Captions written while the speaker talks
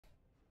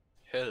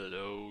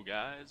Hello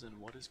guys, and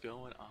what is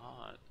going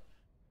on?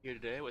 Here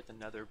today with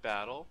another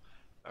battle,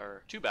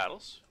 or two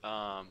battles.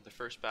 The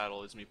first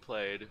battle is me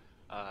played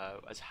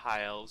as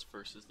High Elves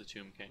versus the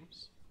Tomb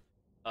Kings.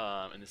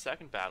 And the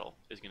second battle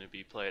is going to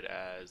be played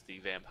as the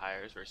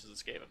Vampires versus the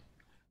Skaven.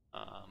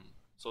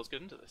 So let's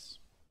get into this.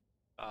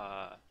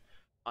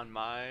 On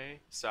my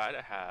side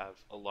I have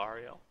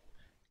Alariel,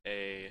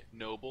 a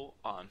noble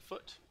on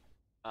foot.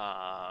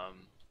 I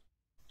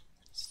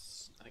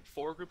think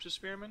four groups of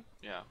spearmen.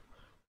 Yeah,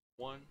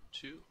 one,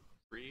 two,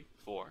 three,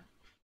 four.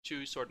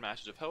 Two sword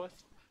masters of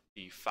Hoeth,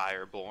 the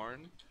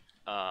Fireborn,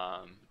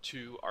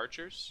 two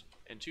archers,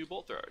 and two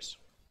bolt throwers.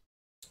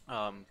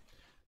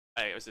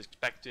 I was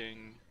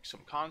expecting some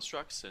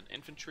constructs and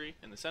infantry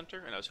in the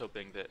center, and I was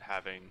hoping that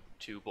having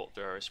two bolt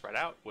throwers spread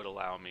out would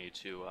allow me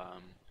to,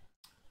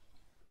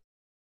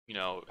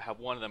 have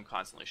one of them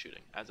constantly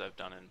shooting, as I've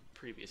done in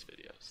previous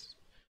videos.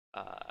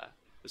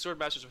 The sword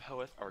masters of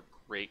Hoeth are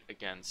great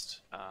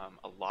against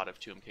a lot of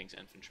Tomb King's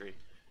infantry.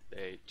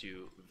 They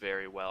do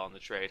very well in the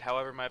trade.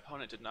 However, my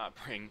opponent did not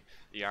bring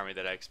the army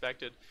that I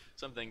expected.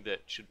 Something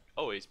that should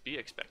always be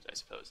expected, I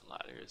suppose, in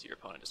ladder is your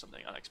opponent does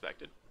something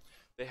unexpected.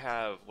 They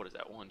have, what is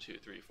that, 1, 2,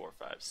 3, 4,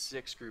 5,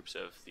 6 groups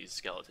of these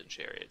skeleton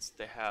chariots.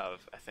 They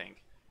have, I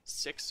think,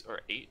 6 or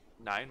 8,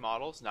 9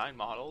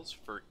 models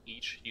for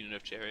each unit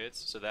of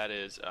chariots. So that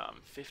is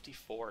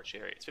 54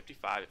 chariots,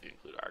 55 if you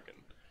include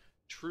Arkan.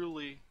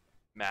 Truly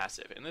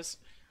massive. And this,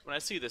 when I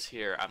see this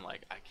here, I'm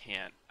like, I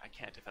can't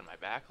defend my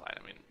backline.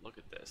 I mean, look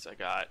at this. Looked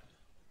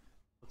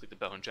like the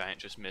Bone Giant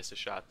just missed a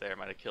shot there.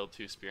 Might have killed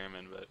two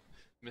spearmen, but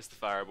missed the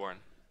Fireborn,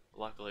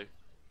 luckily.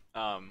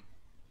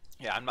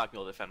 Yeah, I'm not going to be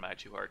able to defend my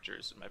two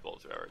archers and my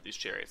bolt thrower. These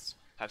chariots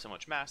have so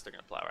much mass, they're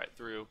going to plow right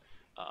through.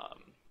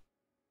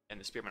 And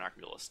the spearmen aren't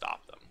going to be able to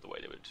stop them the way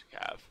they would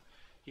have.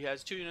 He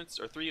has 2 units,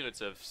 or 3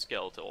 units of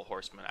skeletal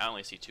horsemen. I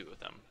only see 2 of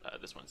them.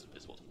 This one's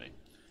invisible to me.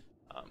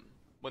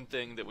 One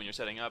thing that when you're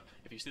setting up,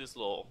 if you see this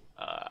little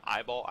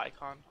eyeball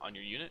icon on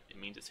your unit, it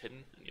means it's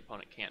hidden and the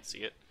opponent can't see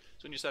it.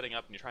 So when you're setting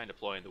up and you're trying to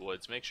deploy in the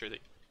woods, make sure that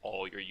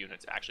all your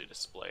units actually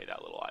display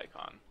that little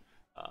icon.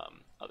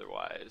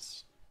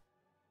 Otherwise,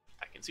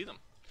 I can see them.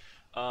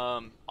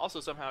 Also,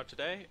 somehow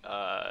today,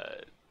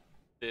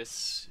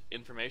 this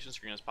information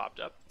screen has popped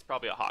up. It's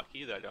probably a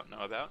hotkey that I don't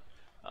know about,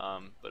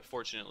 but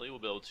fortunately we'll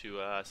be able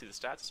to see the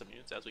stats of some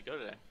units as we go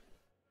today.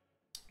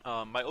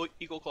 My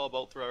Eagle Claw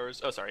Bolt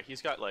Throwers, oh sorry,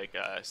 he's got like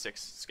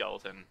 6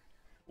 skeleton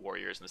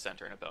warriors in the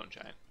center and a Bone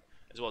Giant,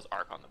 as well as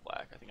Arkan the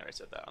Black. I think I already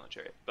said that on the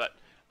chariot. But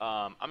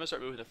I'm going to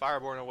start moving the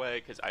Fireborn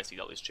away, because I see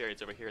all these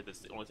chariots over here. That's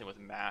the only thing with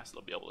mass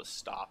that'll be able to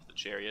stop the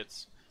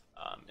chariots.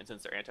 And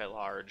since they're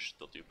anti-large,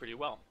 they'll do pretty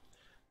well.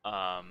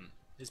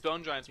 His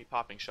Bone Giant's be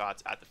popping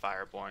shots at the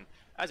Fireborn,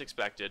 as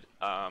expected.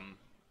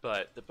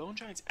 But the Bone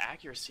Giant's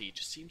accuracy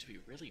just seemed to be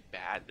really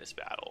bad this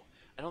battle.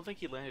 I don't think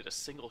he landed a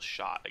single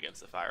shot against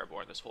the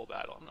Fireborn this whole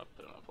battle. I'm going to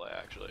put it on play,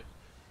 actually.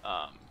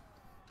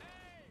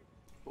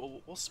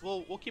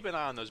 We'll keep an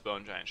eye on those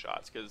Bone Giant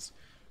shots, because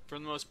for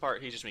the most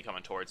part, he's just going to be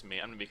coming towards me.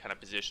 I'm going to be kind of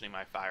positioning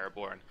my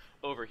Fireborn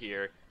over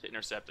here to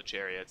intercept the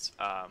chariots.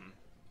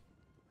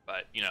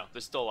 But,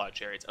 there's still a lot of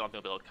chariots. I don't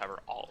think I'll be able to cover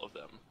all of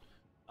them.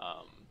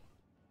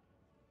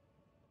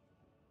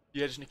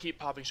 Yeah, just going to keep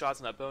popping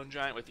shots on that Bone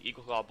Giant with the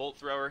Eagle Claw Bolt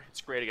Thrower.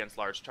 It's great against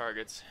large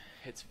targets.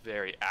 Hits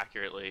very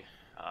accurately.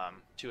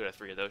 2 out of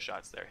 3 of those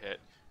shots there hit.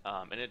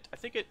 And I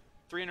think it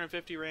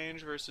 350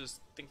 range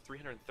versus, I think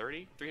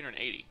 330?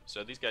 380.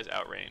 So these guys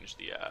outrange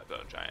the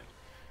Bone Giant.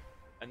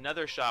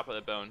 Another shot by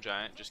the Bone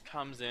Giant just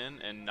comes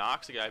in and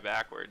knocks a guy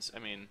backwards. I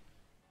mean,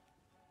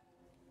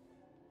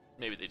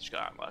 maybe they just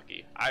got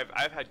unlucky.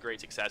 I've had great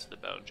success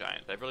with the Bone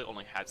Giant, but I've really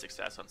only had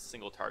success on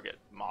single target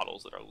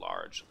models that are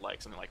large,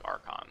 like something like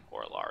Arkan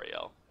or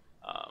Alariel.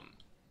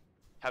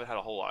 Haven't had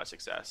a whole lot of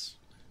success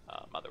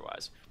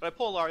otherwise. But I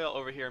pull Alariel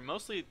over here,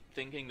 mostly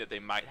thinking that they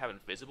might have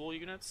invisible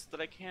units that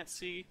I can't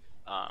see,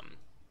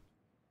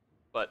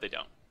 but they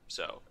don't.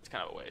 So it's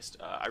kind of a waste.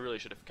 I really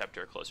should have kept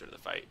her closer to the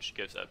fight. She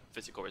gives a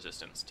physical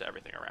resistance to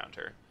everything around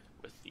her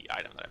with the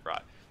item that I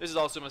brought. This is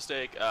also a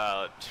mistake,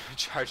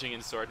 charging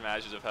in Sword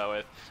Masters of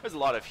Hoeth. There's a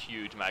lot of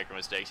huge micro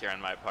mistakes here on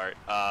my part,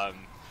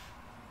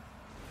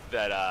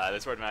 that the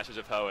Sword Masters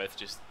of Hoeth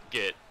just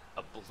get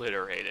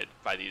obliterated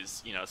by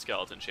these,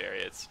 skeleton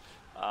chariots.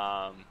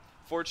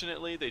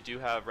 Fortunately, they do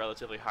have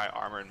relatively high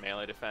armor and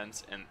melee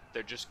defense, and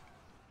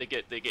they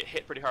get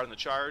hit pretty hard on the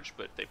charge,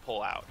 but they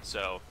pull out.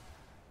 So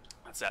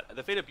that's that.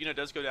 The Fate of Buna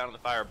does go down on the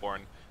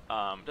Fireborn.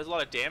 Does a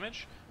lot of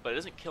damage, but it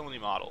doesn't kill any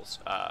models,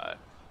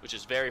 which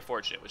is very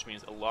fortunate, which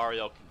means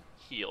Alariel can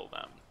heal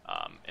them,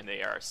 and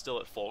they are still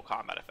at full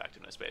combat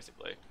effectiveness,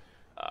 basically.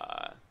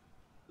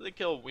 They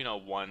kill,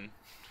 1,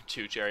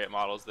 2 chariot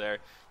models there.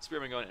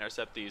 Spearmen go and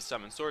intercept these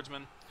Summon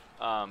Swordsmen,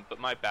 but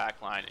my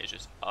backline is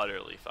just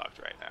utterly fucked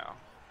right now.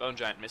 Bone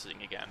Giant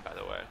missing again, by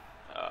the way.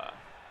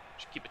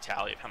 Should keep a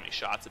tally of how many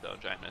shots a Bone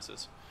Giant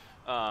misses.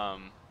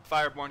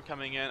 Fireborn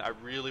coming in. I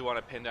really want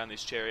to pin down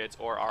these chariots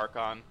or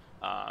Arkan,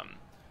 and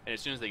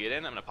as soon as they get in,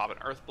 I'm going to pop an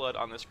Earthblood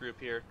on this group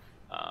here.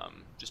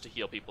 Just to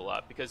heal people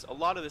up, because a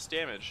lot of this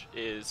damage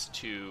is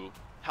to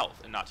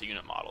health and not to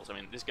unit models. I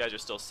mean, these guys are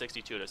still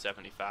 62 to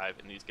 75,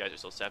 and these guys are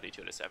still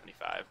 72 to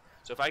 75.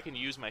 So if I can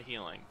use my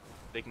healing,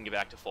 they can get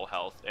back to full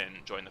health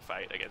and join the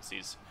fight against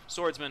these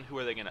swordsmen, who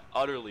are they going to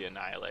utterly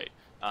annihilate.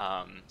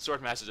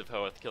 Sword Masters of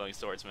Hoeth killing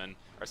swordsmen,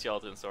 or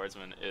skeleton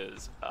swordsmen,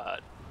 is a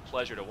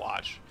pleasure to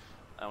watch.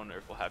 I wonder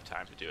if we'll have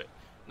time to do it.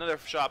 Another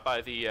shot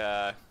by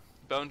the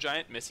Bone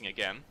Giant, missing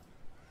again.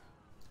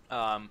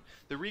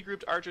 The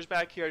regrouped archers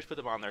back here, I just put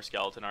them on their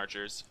skeleton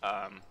archers.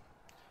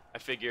 I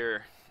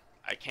figure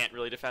I can't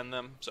really defend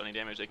them, so any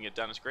damage they can get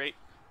done is great.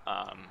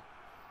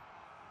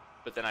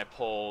 But then I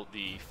pull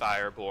the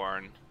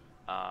Fireborn,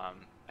 I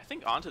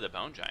think, onto the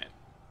Bone Giant.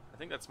 I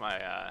think that's my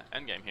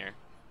endgame here.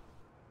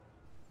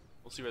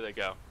 We'll see where they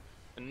go.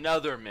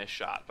 Another missed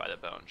shot by the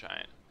Bone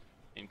Giant.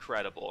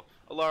 Incredible.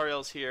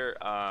 Alariel's here.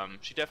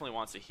 She definitely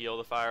wants to heal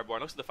the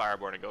Fireborn. Looks like the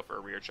Fireborn to go for a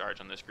rear charge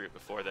on this group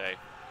before they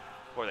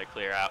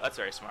clear out. That's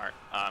very smart.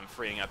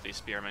 Freeing up these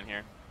spearmen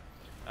here.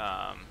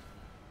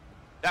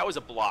 That was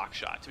a block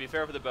shot. To be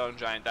fair for the Bone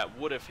Giant, that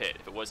would have hit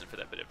if it wasn't for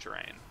that bit of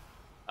terrain.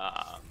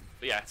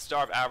 But yeah,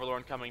 Star of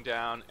Avalorn coming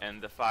down,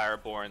 and the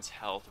Fireborn's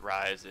health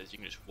rises. You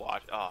can just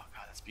watch. Oh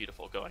god, that's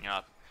beautiful going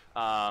up.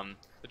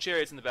 The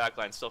chariots in the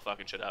backline still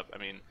fucking shit up. I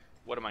mean,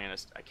 what am I gonna?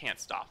 I can't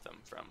stop them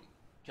from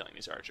killing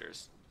these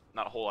archers.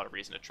 Not a whole lot of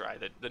reason to try.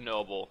 The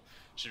noble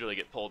should really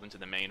get pulled into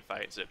the main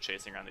fight instead of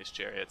chasing around these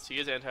chariots. He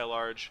is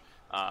anti-large.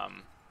 I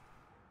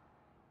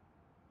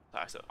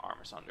said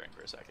armor sundering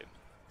for a second.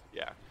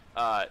 Yeah.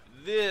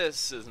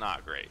 This is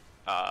not great.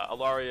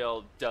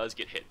 Alariel does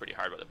get hit pretty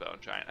hard by the Bone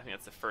Giant. I think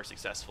that's the first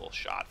successful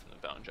shot from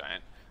the Bone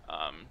Giant.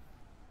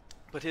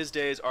 But his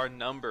days are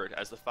numbered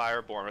as the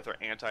Fireborn with our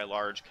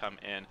anti-large come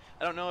in.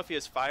 I don't know if he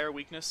has fire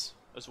weakness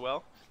as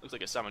well. Looks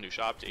like a Summon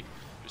Ushabti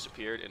just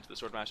appeared into the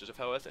Swordmasters of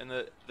Hoeth, and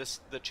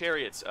the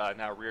chariots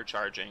now rear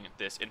charging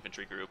this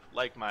infantry group,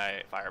 like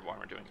my Fireborn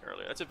were doing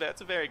earlier.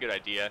 That's a very good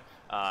idea.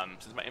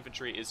 Since my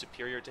infantry is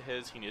superior to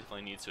his, he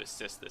definitely needs to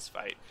assist this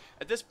fight.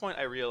 At this point,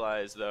 I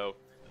realize though,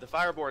 the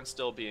Fireborn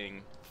still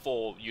being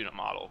full unit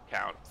model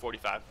count,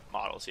 45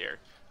 models here.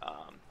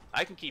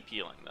 I can keep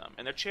healing them,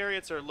 and their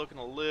chariots are looking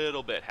a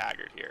little bit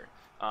haggard here.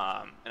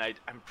 And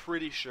I'm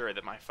pretty sure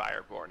that my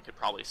Fireborn could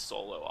probably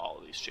solo all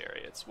of these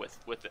chariots with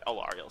the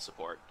Alariel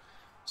support.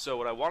 So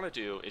what I want to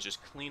do is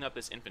just clean up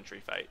this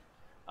infantry fight,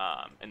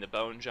 and the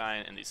Bone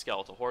Giant and these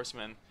skeletal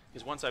horsemen,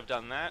 because once I've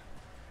done that,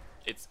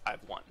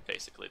 I've won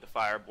basically. The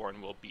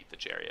Fireborn will beat the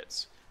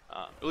chariots.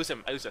 At least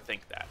I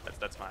think that.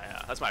 That's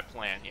my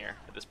plan here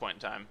at this point in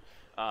time.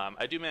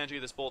 I do manage to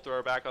get this bolt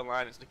thrower back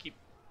online. It's going to keep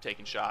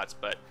taking shots,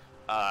 but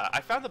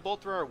I found the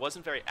bolt thrower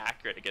wasn't very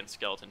accurate against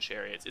skeleton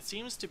chariots. It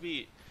seems to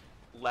be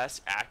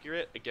less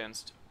accurate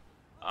against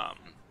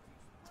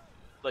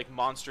like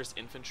monstrous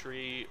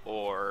infantry,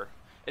 or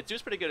it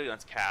does pretty good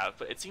against cav,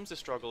 but it seems to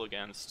struggle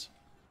against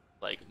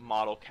like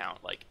model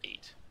count like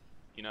 8,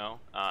 you know,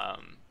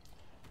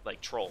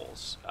 like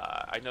trolls.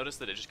 I noticed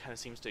that it just kind of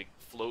seems to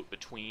float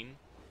between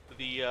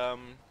the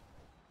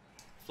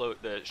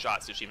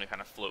shots just seem to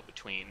kind of float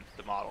between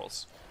the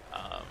models.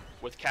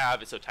 With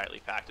cav, it's so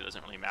tightly packed it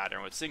doesn't really matter,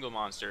 and with single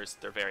monsters,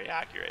 they're very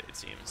accurate, it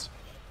seems.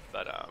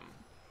 But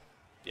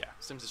yeah,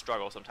 seems to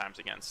struggle sometimes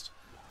against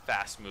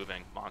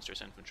fast-moving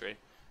monstrous infantry,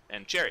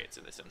 and chariots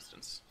in this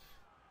instance.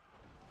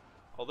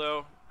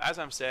 Although, as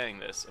I'm saying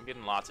this, I'm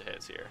getting lots of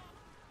hits here.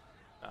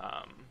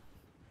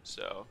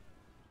 So,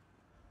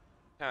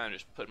 kind of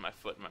just putting my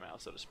foot in my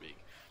mouth, so to speak.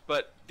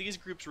 But these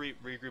groups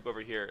regroup over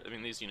here. I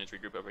mean, these units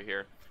regroup over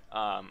here.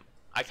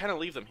 I kind of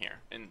leave them here,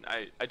 and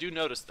I do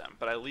notice them,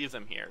 but I leave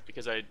them here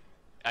because I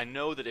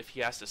know that if he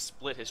has to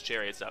split his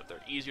chariots up,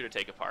 they're easier to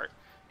take apart.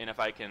 And if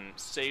I can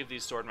save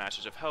these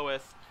Swordmasters of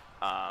Hoeth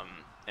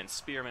and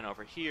Spearmen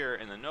over here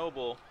and the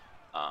Noble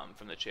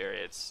from the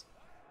chariots,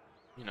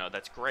 you know,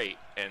 that's great.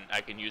 And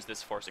I can use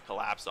this force to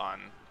collapse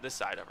on this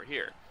side over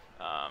here.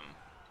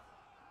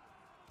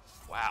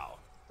 Wow,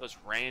 those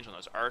range on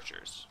those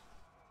archers.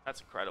 That's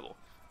incredible.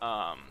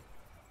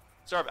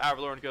 Star of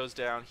Avalorn goes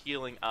down,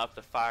 healing up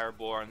the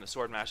Fireborn, the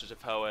Swordmasters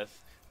of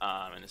Hoeth,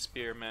 and the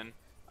Spearmen.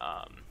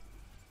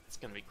 It's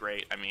going to be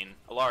great. I mean,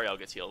 Alariel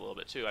gets healed a little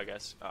bit too, I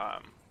guess.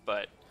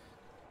 But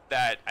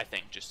that, I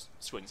think, just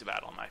swings the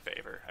battle in my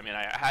favor. I mean,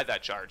 I had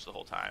that charge the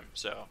whole time,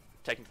 so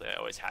technically I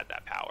always had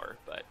that power.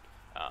 But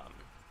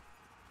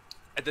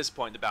at this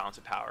point, the balance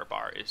of power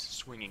bar is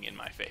swinging in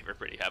my favor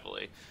pretty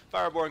heavily.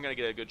 Fireborn going to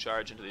get a good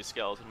charge into these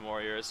skeleton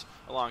warriors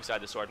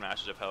alongside the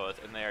Swordmasters of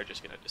Hoeth, and they are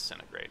just going to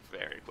disintegrate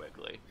very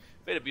quickly.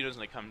 Beta Buto's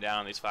going to come down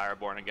on these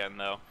Fireborn again,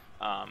 though.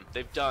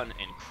 They've done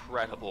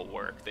incredible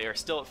work. They are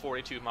still at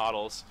 42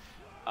 models,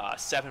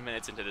 7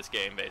 minutes into this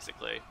game,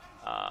 basically.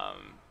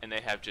 And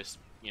they have just,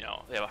 you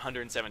know, they have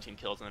 117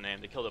 kills in the name.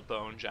 They killed a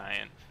Bone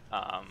Giant.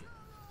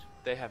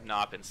 They have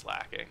not been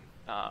slacking.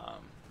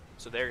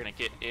 So they're going to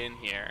get in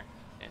here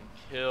and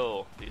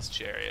kill these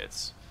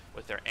chariots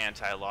with their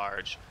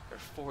anti-large, their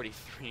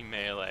 43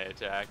 melee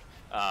attack,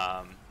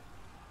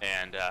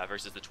 and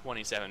versus the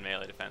 27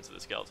 melee defense of the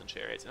skeleton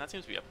chariots. And that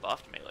seems to be a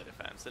buffed melee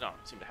defense. They don't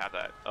seem to have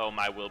that. Oh,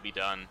 my will be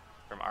done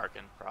from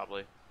Arkan,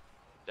 probably.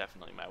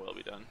 Definitely my will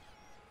be done.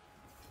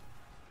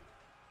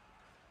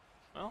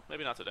 Well,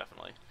 maybe not so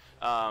definitely.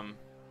 Um,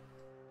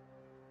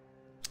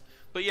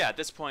 but yeah, at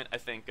this point, I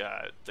think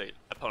the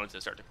opponent's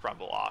gonna start to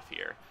crumble off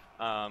here.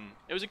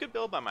 It was a good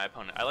build by my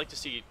opponent. I like to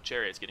see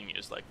chariots getting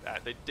used like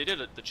that.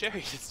 The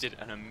chariots did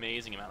an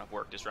amazing amount of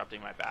work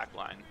disrupting my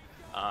backline.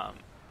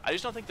 I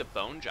just don't think the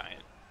bone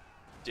giant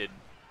did.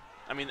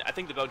 I mean, I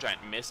think the bone giant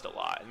missed a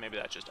lot, and maybe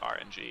that's just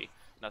RNG.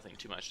 Nothing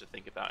too much to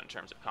think about in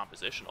terms of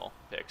compositional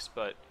picks,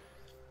 but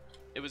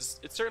it's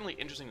certainly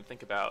interesting to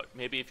think about.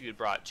 Maybe if you had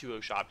brought two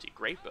Oshopti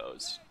great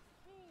bows,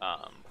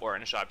 or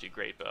an Oshopti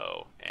great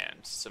bow and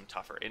some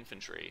tougher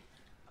infantry,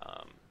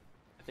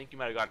 I think you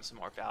might have gotten some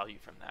more value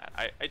from that.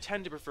 I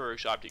tend to prefer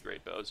Oshopti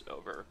great bows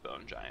over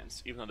bone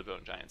giants, even though the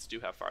bone giants do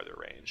have farther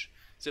range,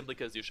 simply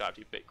because the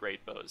Oshopti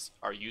great bows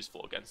are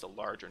useful against a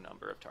larger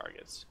number of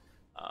targets.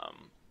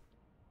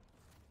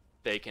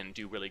 They can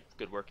do really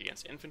good work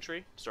against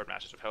infantry.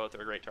 Swordmasters of Hoth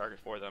are a great target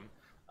for them.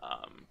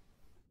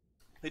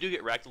 They do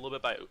get wrecked a little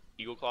bit by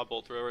Eagle Claw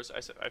bolt throwers,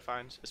 I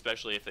find,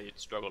 especially if they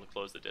struggle to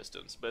close the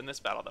distance. But in this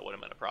battle, that would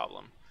have been a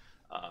problem.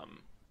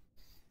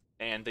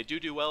 And they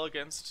do well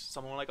against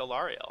someone like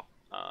Alariel.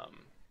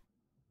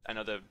 I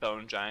know the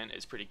Bone Giant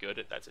is pretty good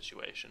at that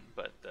situation,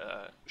 but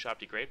the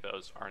Oshopti Great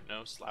Bows are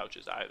no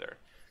slouches either.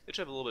 They just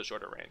have a little bit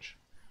shorter range.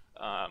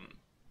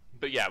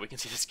 But yeah, we can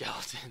see the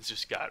skeletons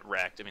just got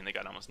wrecked. I mean, they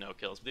got almost no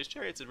kills, but these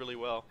chariots did really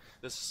well.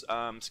 This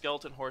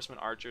skeleton horseman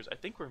archers, I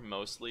think, were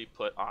mostly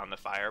put on the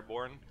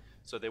Fireborn,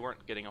 so they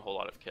weren't getting a whole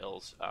lot of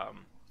kills.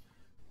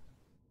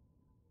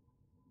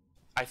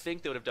 I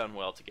think they would have done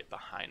well to get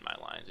behind my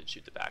lines and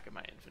shoot the back of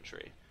my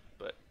infantry,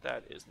 but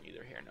that is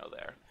neither here nor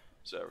there.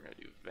 So we're going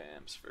to do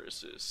Vamps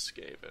versus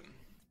Skaven.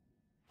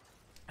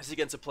 This is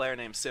against a player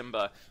named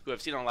Simba, who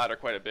I've seen on ladder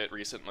quite a bit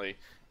recently,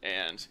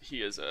 and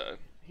he is a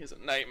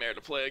nightmare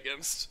to play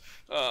against.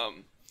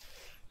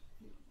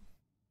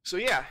 So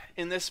yeah,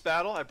 in this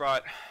battle, I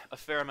brought a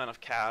fair amount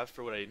of cav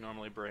for what I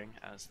normally bring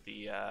as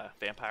the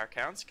vampire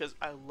counts, because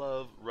I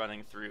love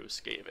running through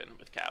Skaven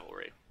with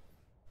cavalry.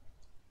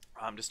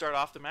 To start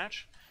off the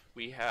match,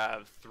 we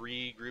have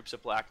 3 groups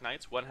of Black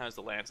Knights. One has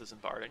the Lances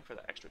and Barding for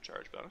the extra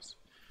charge bonus.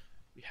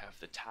 We have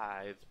the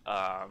Tithe,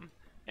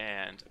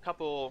 and a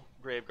couple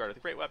Graveguard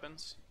with great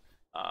weapons,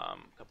 a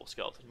couple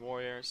Skeleton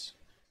Warriors.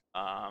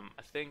 I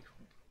think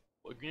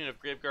a unit of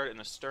Graveguard and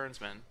the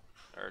Sternsman,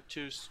 or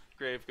 2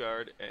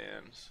 Graveguard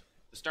and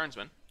the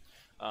Sternsman,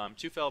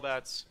 2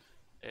 Fellbats,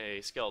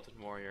 a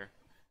Skeleton Warrior.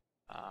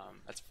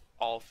 That's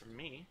all for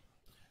me.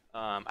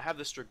 I have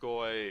the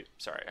Strigoi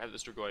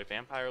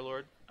Vampire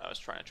Lord. I was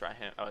going to try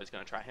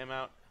him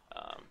out.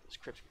 There's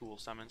Crypt Pool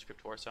summons,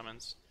 Crypt Horror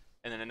summons,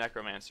 and then a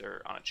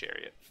Necromancer on a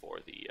chariot for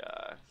the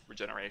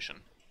regeneration.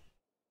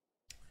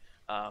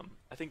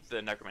 I think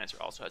the Necromancer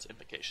also has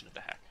Invocation of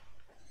the Heck.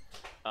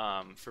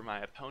 For my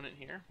opponent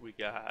here, we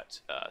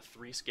got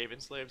 3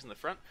 Skaven Slaves in the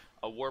front,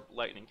 a Warp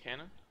Lightning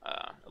Cannon.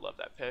 I love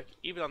that pick.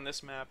 Even on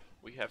this map,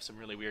 we have some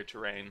really weird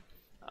terrain.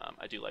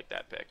 I do like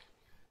that pick.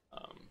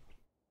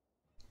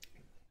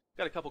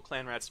 Got a couple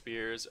Clan Rat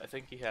Spears. I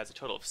think he has a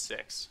total of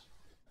 6.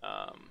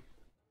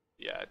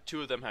 Yeah,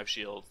 2 of them have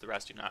shields, the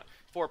rest do not.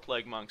 4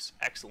 Plague Monks,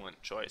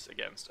 excellent choice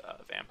against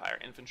Vampire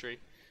Infantry.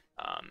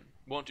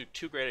 Won't do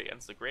too great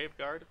against the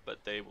Graveguard,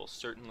 but they will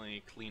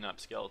certainly clean up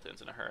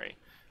skeletons in a hurry.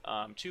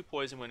 2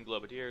 Poison Wind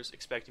Globadiers,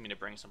 expecting me to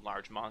bring some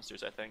large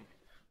monsters, I think.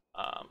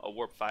 A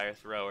Warp Fire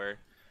Thrower.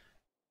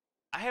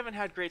 I haven't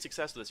had great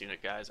success with this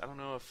unit, guys. I don't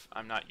know if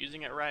I'm not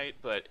using it right,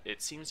 but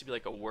it seems to be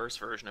like a worse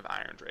version of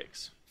Iron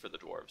Drakes for the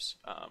dwarves.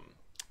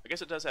 I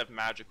guess it does have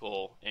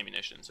magical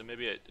ammunition, so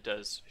maybe it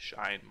does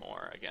shine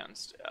more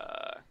against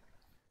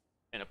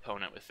an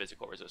opponent with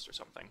physical resist or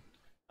something.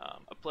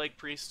 A Plague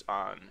Priest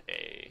on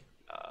a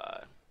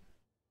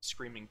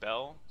Screaming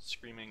Bell,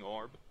 Screaming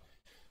Orb,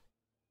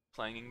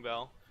 Clanging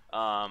Bell.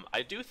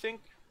 I do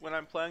think when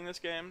I'm playing this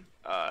game,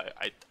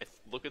 I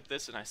look at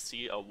this and I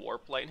see a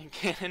Warp Lightning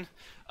Cannon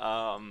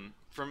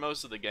for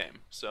most of the game,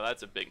 so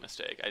that's a big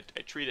mistake.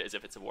 I treat it as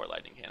if it's a War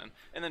Lightning Cannon.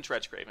 And then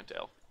Tretch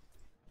Graventail.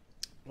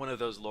 One of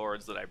those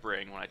lords that I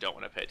bring when I don't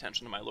want to pay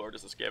attention to my lord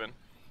is this Skaven.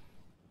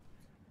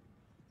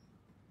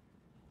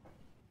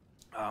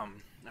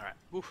 Alright.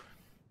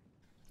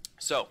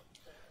 So,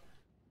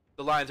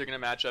 the lines are going to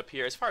match up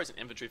here. As far as an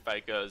infantry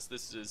fight goes,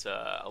 this is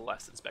a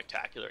less than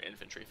spectacular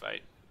infantry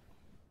fight.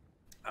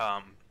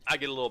 I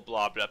get a little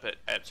blobbed up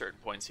at certain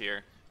points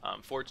here.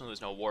 Fortunately,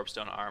 there's no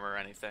Warpstone armor or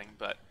anything,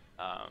 but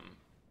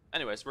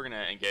anyways, we're going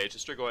to engage. The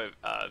Strigoi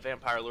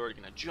Vampire Lord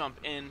going to jump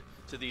in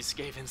to these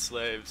Skaven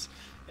slaves,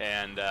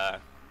 and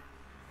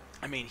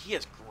I mean, he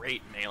has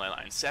great melee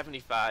line,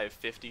 75,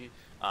 50,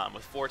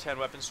 with 410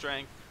 weapon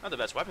strength. Not the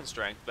best weapon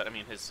strength, but I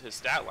mean, his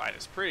stat line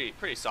is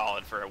pretty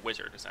solid for a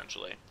wizard,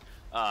 essentially.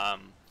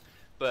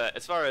 But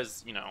as far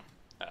as, you know,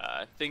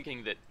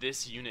 thinking that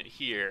this unit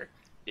here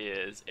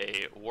is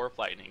a Warp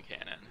Lightning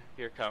Cannon,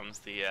 here comes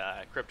the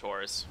Crypt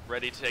Horrors,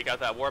 ready to take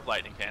out that Warp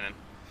Lightning Cannon,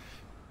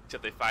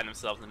 except they find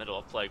themselves in the middle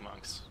of Plague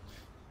Monks,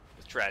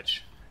 with Tretch,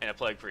 and a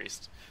Plague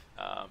Priest.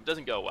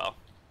 Doesn't go well.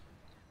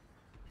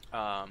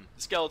 The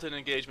skeleton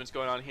engagement's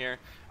going on here.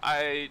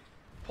 I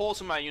pull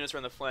some of my units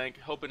around the flank,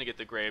 hoping to get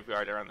the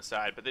graveyard around the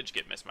side, but they just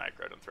get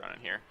mismicroed and thrown in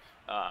here.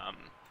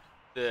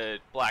 The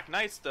Black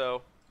Knights,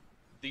 though,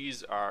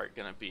 these are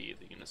going to be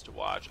the units to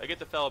watch. I get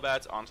the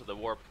Fellbats onto the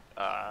Warp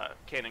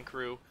Cannon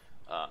crew,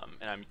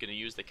 and I'm going to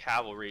use the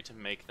Cavalry to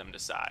make them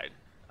decide.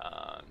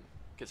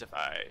 Because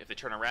if they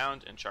turn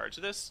around and charge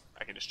this,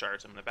 I can just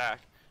charge them in the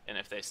back, and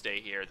if they stay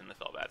here, then the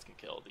Fellbats can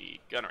kill the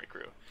Gunnery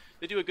crew.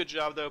 They do a good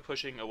job, though,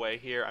 pushing away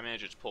here. I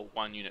managed to pull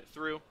one unit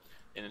through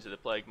and into the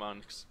Plague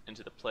Monks.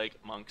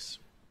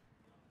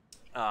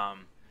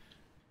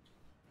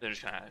 They're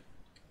just kind of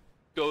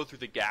go through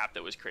the gap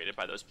that was created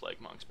by those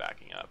Plague Monks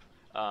backing up.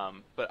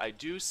 But I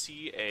do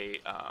see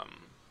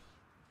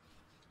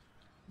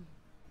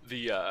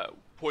the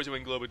Poison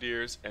Wing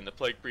Globadiers and the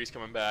Plague Priest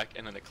coming back,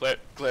 and then the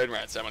Clan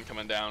Rat 7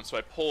 coming down, so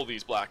I pull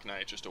these Black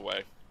Knights just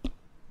away.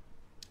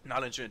 Not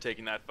interested in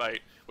taking that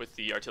fight with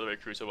the artillery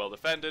crew so well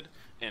defended,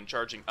 and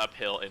charging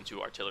uphill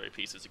into artillery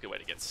pieces is a good way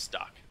to get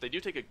stuck. They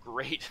do take a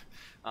great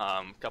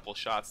couple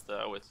shots,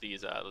 though, with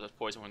these those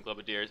Poison Wing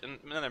Globadiers, and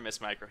another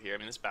mismicro here. I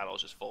mean, this battle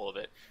is just full of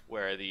it,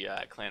 where the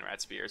Clan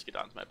Rat Spears get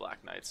onto my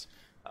Black Knights,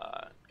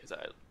 because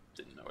I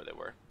didn't know where they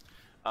were.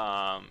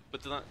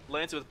 But the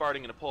Lancer with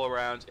Barding going to pull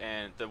around,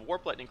 and the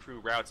Warp Lightning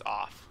crew routes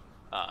off,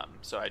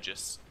 so I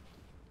just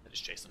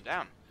chase them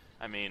down.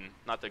 I mean,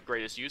 not the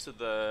greatest use of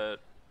the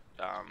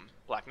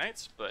Black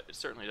Knights, but it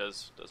certainly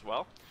does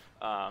well.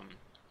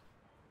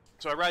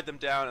 So I ride them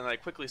down, and I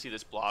quickly see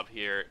this blob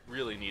here. It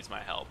really needs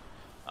my help.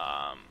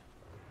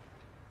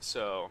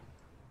 So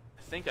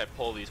I think I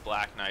pull these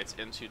Black Knights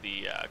into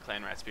the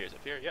Clan Rat Spears up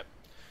here. Yep.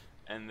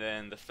 And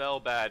then the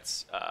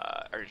Fellbats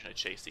are going to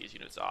chase these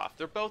units off.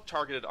 They're both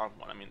targeted on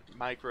one. I mean,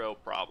 micro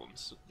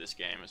problems with this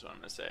game is what I'm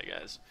going to say,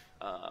 guys.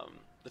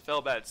 The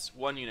Fellbats,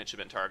 one unit should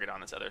have been targeted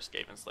on this other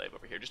Skaven Slave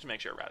over here, just to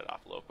make sure it routed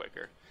off a little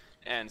quicker.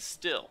 And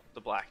still, the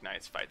Black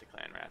Knights fight the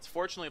Clan Rats.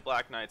 Fortunately,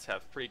 Black Knights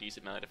have pretty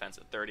decent melee defense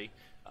at 30,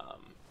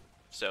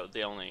 so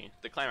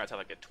the Clan Rats have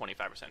like a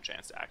 25%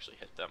 chance to actually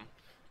hit them,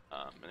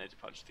 and they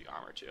punch the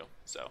armor too,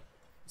 so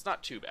it's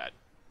not too bad.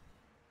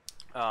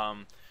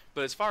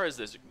 But as far as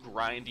this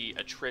grindy,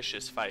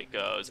 atrocious fight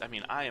goes, I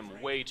mean, I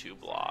am way too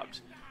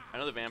blobbed. I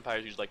know the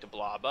vampires usually like to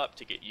blob up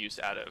to get use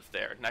out of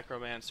their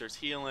necromancer's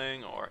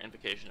healing or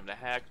invocation of the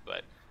heck,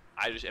 but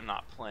I just am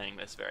not playing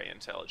this very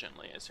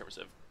intelligently in terms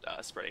of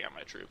spreading out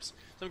my troops.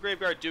 Some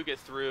Graveguard do get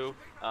through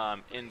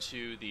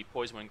into the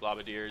Poison Wing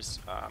Globadiers.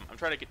 I'm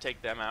trying to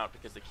take them out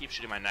because they keep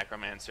shooting my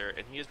necromancer,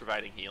 and he is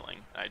providing healing.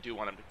 I do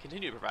want him to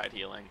continue to provide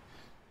healing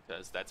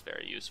because that's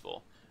very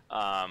useful.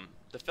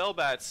 The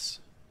Fellbats,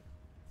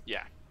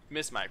 yeah.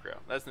 Mismicro.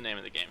 That's the name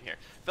of the game here.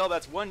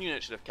 Fellbats, one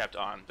unit should have kept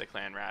on the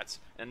Clan Rats,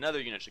 and another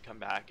unit should come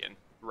back and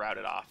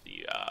routed off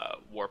the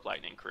Warp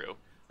Lightning crew.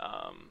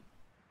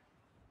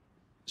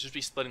 Should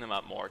be splitting them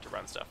up more to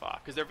run stuff off,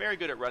 because they're very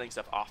good at running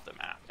stuff off the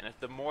map. And if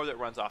the more that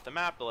runs off the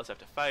map, the less I have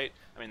to fight.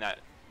 I mean, that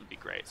would be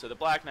great. So the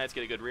Black Knights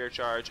get a good rear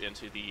charge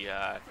into the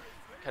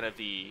kind of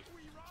the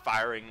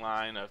firing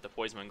line of the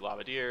Poison Wing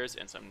Globadiers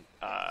and some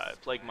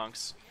Plague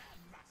Monks.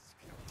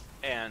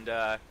 And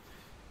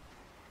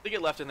they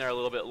get left in there a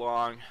little bit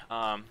long.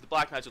 The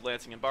Black Knights with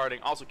Lancing and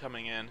Barding also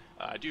coming in.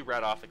 I do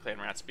rout off the Clan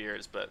Rat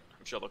Spears, but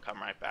I'm sure they'll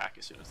come right back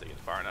as soon as they get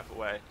far enough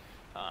away.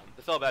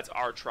 The Fellbats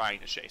are trying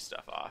to chase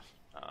stuff off.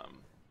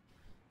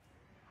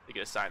 They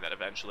get assigned that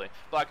eventually.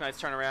 Black Knights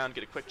turn around,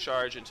 get a quick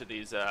charge into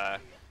these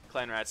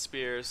Clan Rat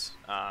Spears.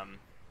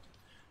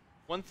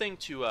 One thing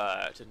to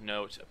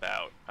note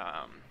about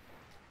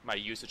my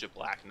usage of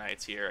Black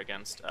Knights here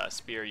against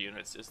spear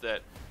units is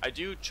that I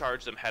do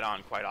charge them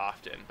head-on quite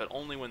often, but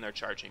only when they're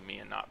charging me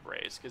and not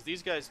Braze, because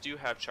these guys do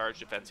have charge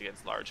defense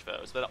against large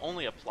foes. That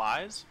only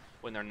applies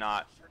when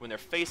they're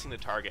facing the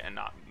target and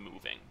not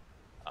moving.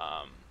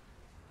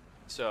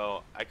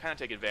 So I kind of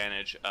take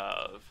advantage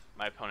of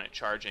my opponent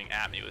charging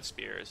at me with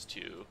spears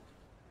to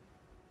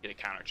get a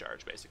counter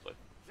charge, basically.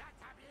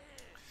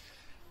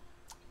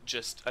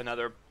 Just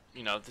another,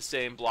 the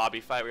same blobby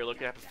fight we were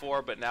looking at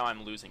before, but now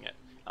I'm losing it.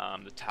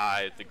 The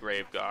Tithe, the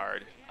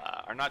Graveguard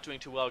are not doing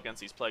too well against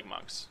these Plague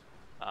Monks.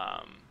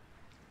 Kind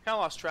of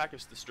lost track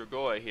of the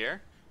Strigoi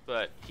here,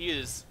 but he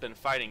has been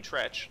fighting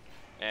Tretch,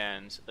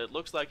 and it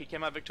looks like he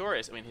came out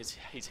victorious. I mean,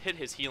 he's hit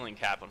his healing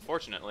cap,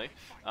 unfortunately,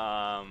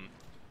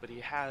 but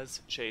he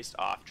has chased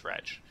off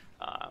Tretch.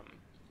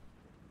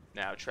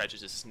 Now, Tretch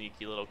is a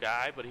sneaky little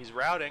guy, but he's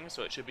routing,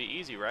 so it should be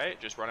easy,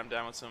 right? Just run him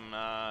down with some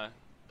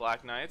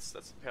Black Knights.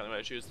 That's apparently what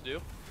I choose to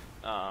do.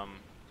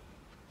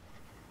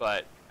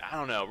 But I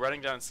don't know,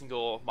 running down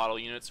single model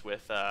units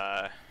with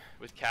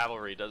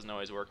cavalry doesn't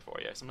always work for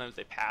you. Sometimes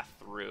they pass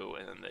through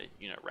and then the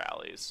unit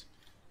rallies.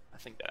 I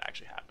think that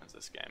actually happens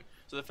this game.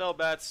 So the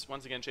Fellbats,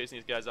 once again, chasing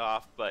these guys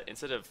off, but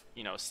instead of,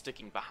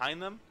 sticking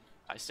behind them,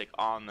 I stick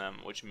on them,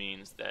 which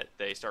means that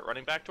they start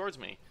running back towards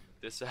me.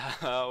 This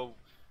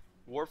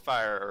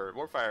Warpfire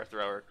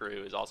Thrower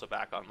crew is also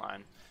back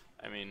online.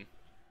 I mean,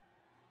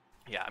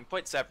 yeah, I'm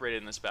quite separated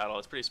in this battle.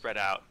 It's pretty spread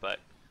out, but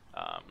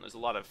there's a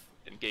lot of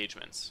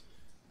engagements.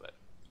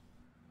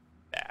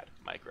 Bad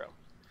micro.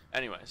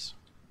 Anyways,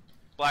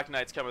 Black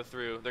Knights coming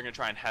through. They're going to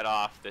try and head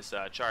off this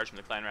charge from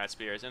the Clan Rat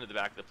Spears into the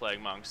back of the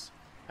Plague Monks.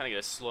 Kind of get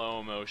a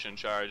slow motion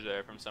charge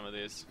there from some of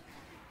these.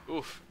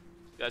 Oof.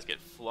 You guys get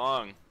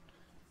flung.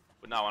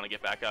 Would not want to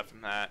get back up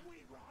from that.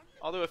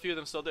 Although a few of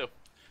them still do.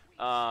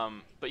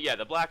 But yeah,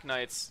 the Black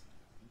Knights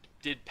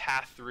did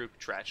pass through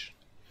Tretch.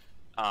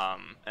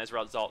 As a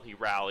result, he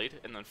rallied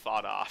and then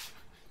fought off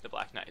the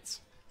Black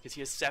Knights. Because he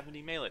has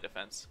 70 melee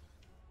defense.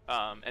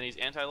 And he's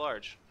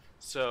anti-large.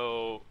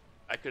 So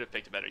I could have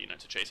picked a better unit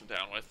to chase him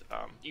down with.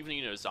 Even,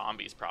 you know,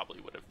 zombies probably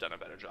would have done a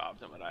better job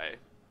than what I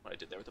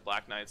did there with the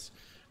Black Knights.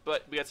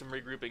 But we got some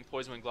regrouping.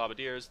 Poison Wind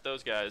Globadiers.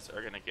 Those guys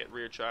are going to get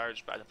rear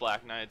charged by the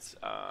Black Knights.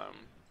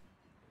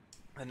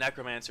 The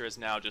Necromancer is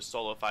now just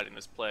solo fighting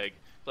this Plague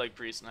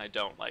Priest, and I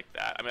don't like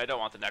that. I mean, I don't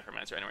want the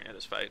Necromancer anywhere near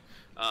this fight.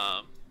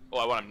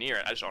 Well, I want him near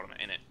it. I just don't want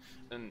him in it.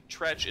 And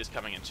Tretch is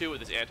coming in too with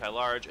his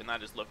anti-large, and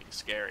that is looking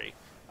scary.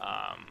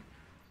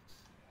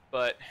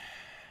 But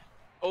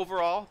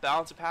overall,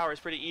 balance of power is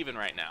pretty even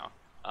right now.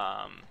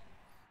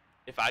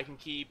 If I can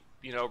keep,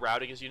 you know,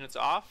 routing his units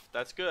off,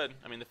 that's good.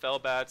 I mean, the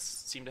Fellbats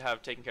seem to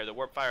have taken care of the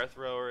Warp Fire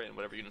Thrower and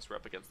whatever units were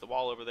up against the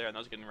wall over there, and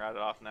those are getting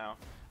routed off now.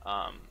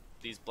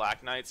 These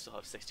Black Knights still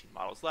have 16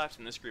 models left,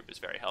 and this group is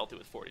very healthy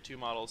with 42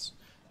 models.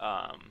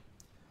 I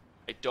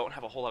don't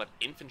have a whole lot of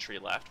infantry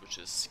left, which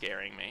is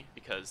scaring me,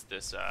 because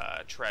this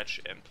Tretch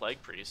and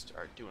Plague Priest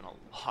are doing a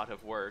lot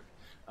of work.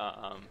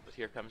 But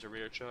here comes a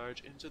rear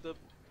charge into the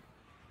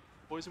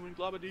Poison Wind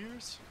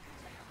Globadiers.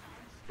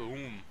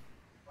 Boom.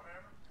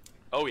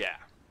 Oh yeah.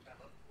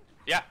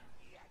 Yeah.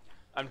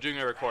 I'm doing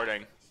a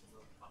recording.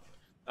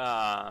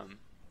 I'm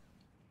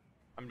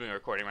doing a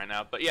recording right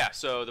now. But yeah,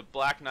 so the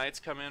Black Knights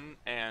come in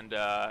and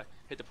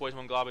hit the Poison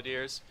Wind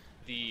Globadiers.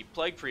 The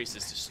Plague Priest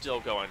is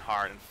still going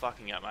hard and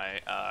fucking up my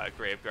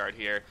Graveguard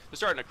here. They're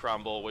starting to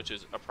crumble, which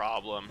is a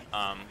problem.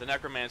 The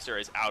Necromancer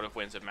is out of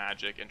Winds of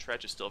Magic, and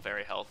Tretch is still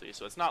very healthy,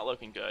 so it's not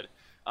looking good.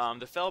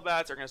 The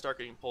Fellbats are going to start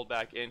getting pulled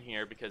back in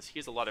here because he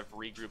has a lot of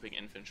regrouping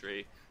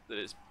infantry that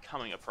is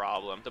becoming a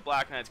problem. The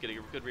Black Knights get a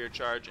good rear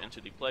charge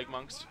into the Plague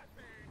Monks.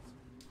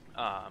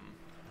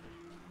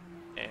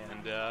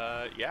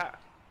 Yeah.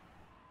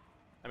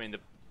 I mean,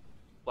 the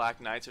Black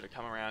Knights are to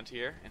come around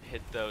here and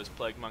hit those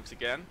Plague Monks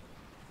again.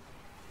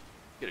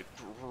 Get a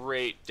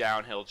great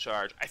downhill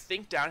charge. I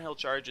think downhill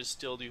charges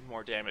still do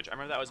more damage. I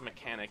remember that was a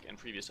mechanic in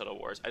previous Total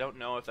Wars. I don't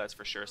know if that's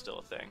for sure still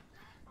a thing.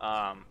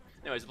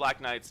 Anyways,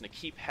 Black Knights going to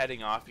keep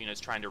heading off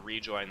units trying to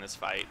rejoin this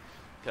fight,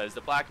 because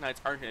the Black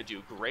Knights aren't going to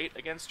do great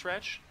against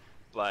Tretch,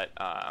 but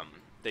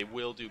they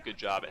will do a good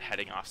job at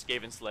heading off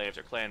Skaven Slaves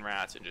or Clan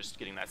Rats and just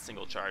getting that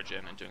single charge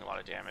in and doing a lot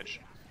of damage.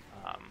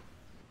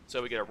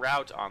 So we get a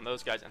rout on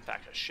those guys, in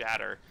fact a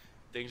shatter.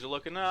 Things are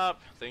looking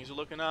up, things are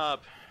looking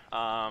up.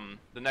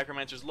 The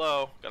Necromancer's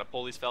low, gotta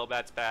pull these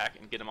Fellbats back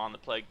and get them on the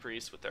Plague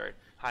Priests with their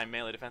high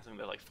melee defense. I think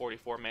they're like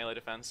 44 melee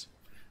defense.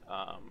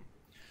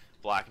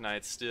 Black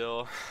Knights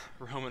still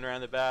roaming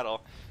around the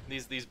battle.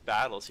 These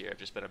battles here have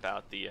just been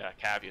about the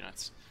cav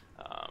units.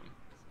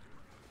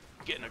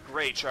 Getting a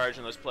great charge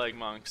on those Plague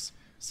Monks,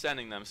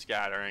 sending them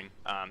scattering.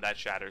 That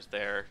shatters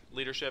their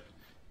leadership,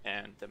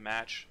 and the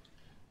match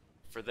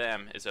for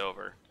them is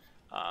over.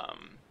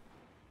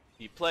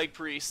 The Plague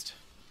Priest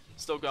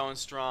still going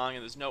strong,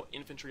 and there's no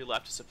infantry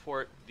left to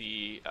support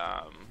the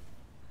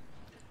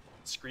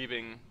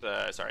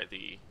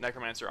the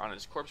Necromancer on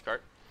his corpse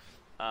cart.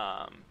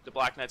 The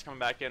Black Knight's coming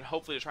back in,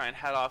 hopefully to try and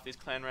head off these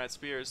Clan Rat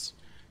Spears,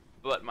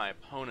 but my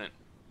opponent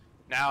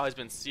now has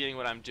been seeing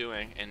what I'm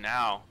doing, and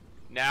now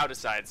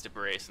decides to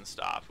brace and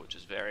stop, which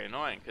is very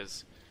annoying,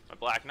 because my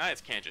Black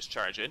Knights can't just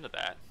charge into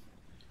that.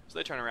 So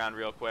they turn around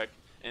real quick.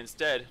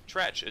 Instead,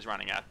 Tretch is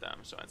running at them,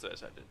 so I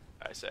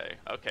say,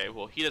 okay,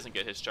 well, he doesn't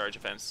get his charge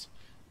offense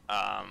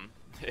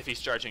if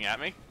he's charging at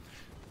me.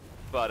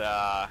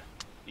 But,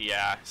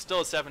 yeah,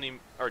 still a 70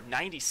 or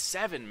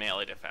 97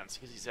 melee defense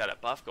because he's got a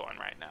buff going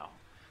right now.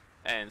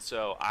 And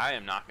so I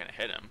am not going to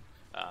hit him.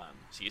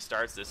 So he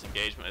starts this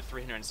engagement with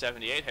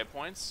 378 hit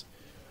points.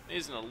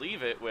 He's going to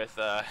leave it with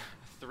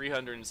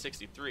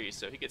 363,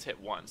 so he gets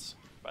hit once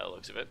by the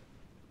looks of it.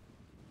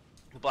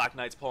 The Black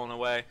Knight's pulling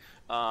away.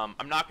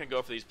 I'm not going to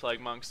go for these Plague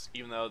Monks,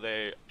 even though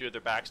they do have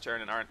their backs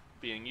turned and aren't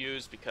being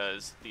used,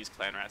 because these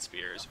Clan Rat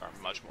Spears are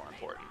much more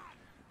important.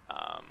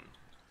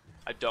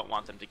 I don't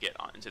want them to get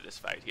into this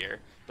fight here,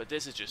 but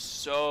this is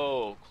just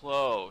so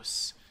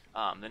close.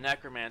 The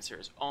Necromancer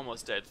is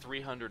almost dead,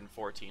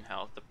 314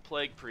 health. The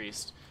Plague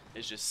Priest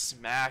is just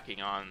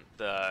smacking on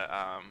the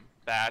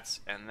bats,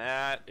 and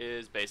that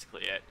is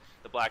basically it.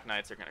 The Black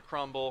Knights are going to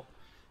crumble,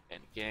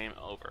 and game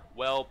over.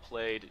 Well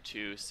played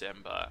to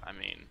Simba. I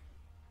mean,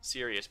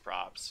 serious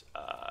props.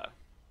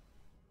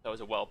 That was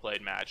a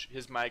well-played match.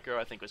 His micro,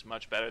 I think, was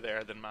much better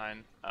there than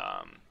mine.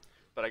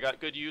 But I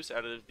got good use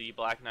out of the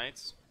Black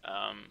Knights.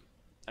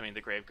 I mean,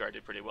 the Graveguard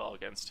did pretty well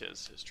against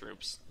his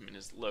troops. I mean,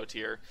 his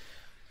low-tier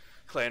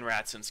Clan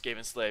Rats and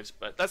Skaven Slaves.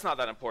 But that's not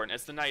that important.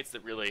 It's the Knights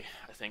that really,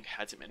 I think,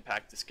 had some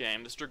impact this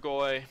game. The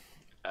Strigoi,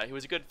 he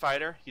was a good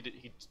fighter. He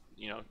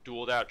you know,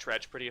 dueled out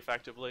Tretch pretty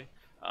effectively.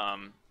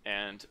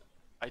 And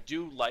I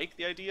do like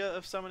the idea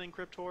of summoning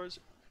Cryptors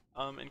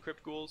and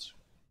Crypt Ghouls.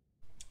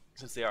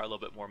 since they are a little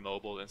bit more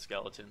mobile than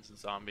skeletons and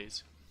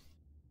zombies.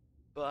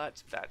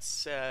 But that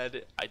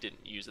said, I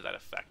didn't use it that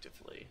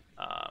effectively.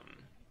 I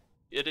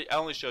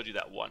only showed you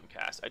that one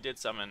cast. I did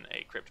summon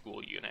a Crypt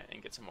Ghoul unit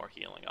and get some more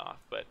healing off,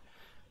 but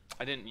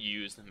I didn't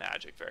use the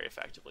magic very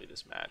effectively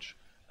this match.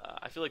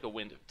 I feel like a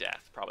Wind of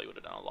Death probably would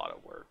have done a lot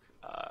of work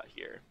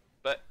here.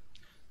 But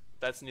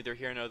that's neither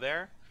here nor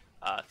there.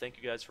 Thank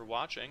you guys for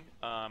watching.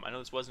 I know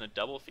this wasn't a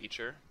double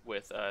feature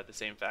with the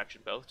same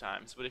faction both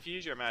times, but if you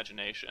use your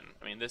imagination,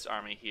 I mean, this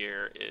army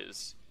here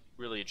is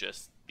really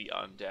just the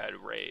undead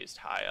raised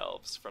high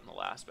elves from the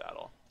last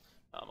battle.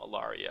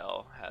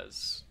 Alarielle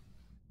has,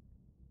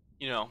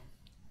 you know,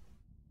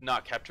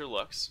 not kept her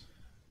looks,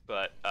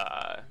 but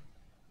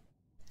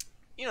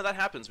you know, that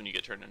happens when you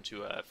get turned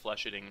into a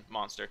flesh-eating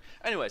monster.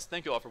 Anyways,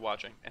 thank you all for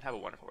watching, and have a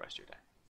wonderful rest of your day.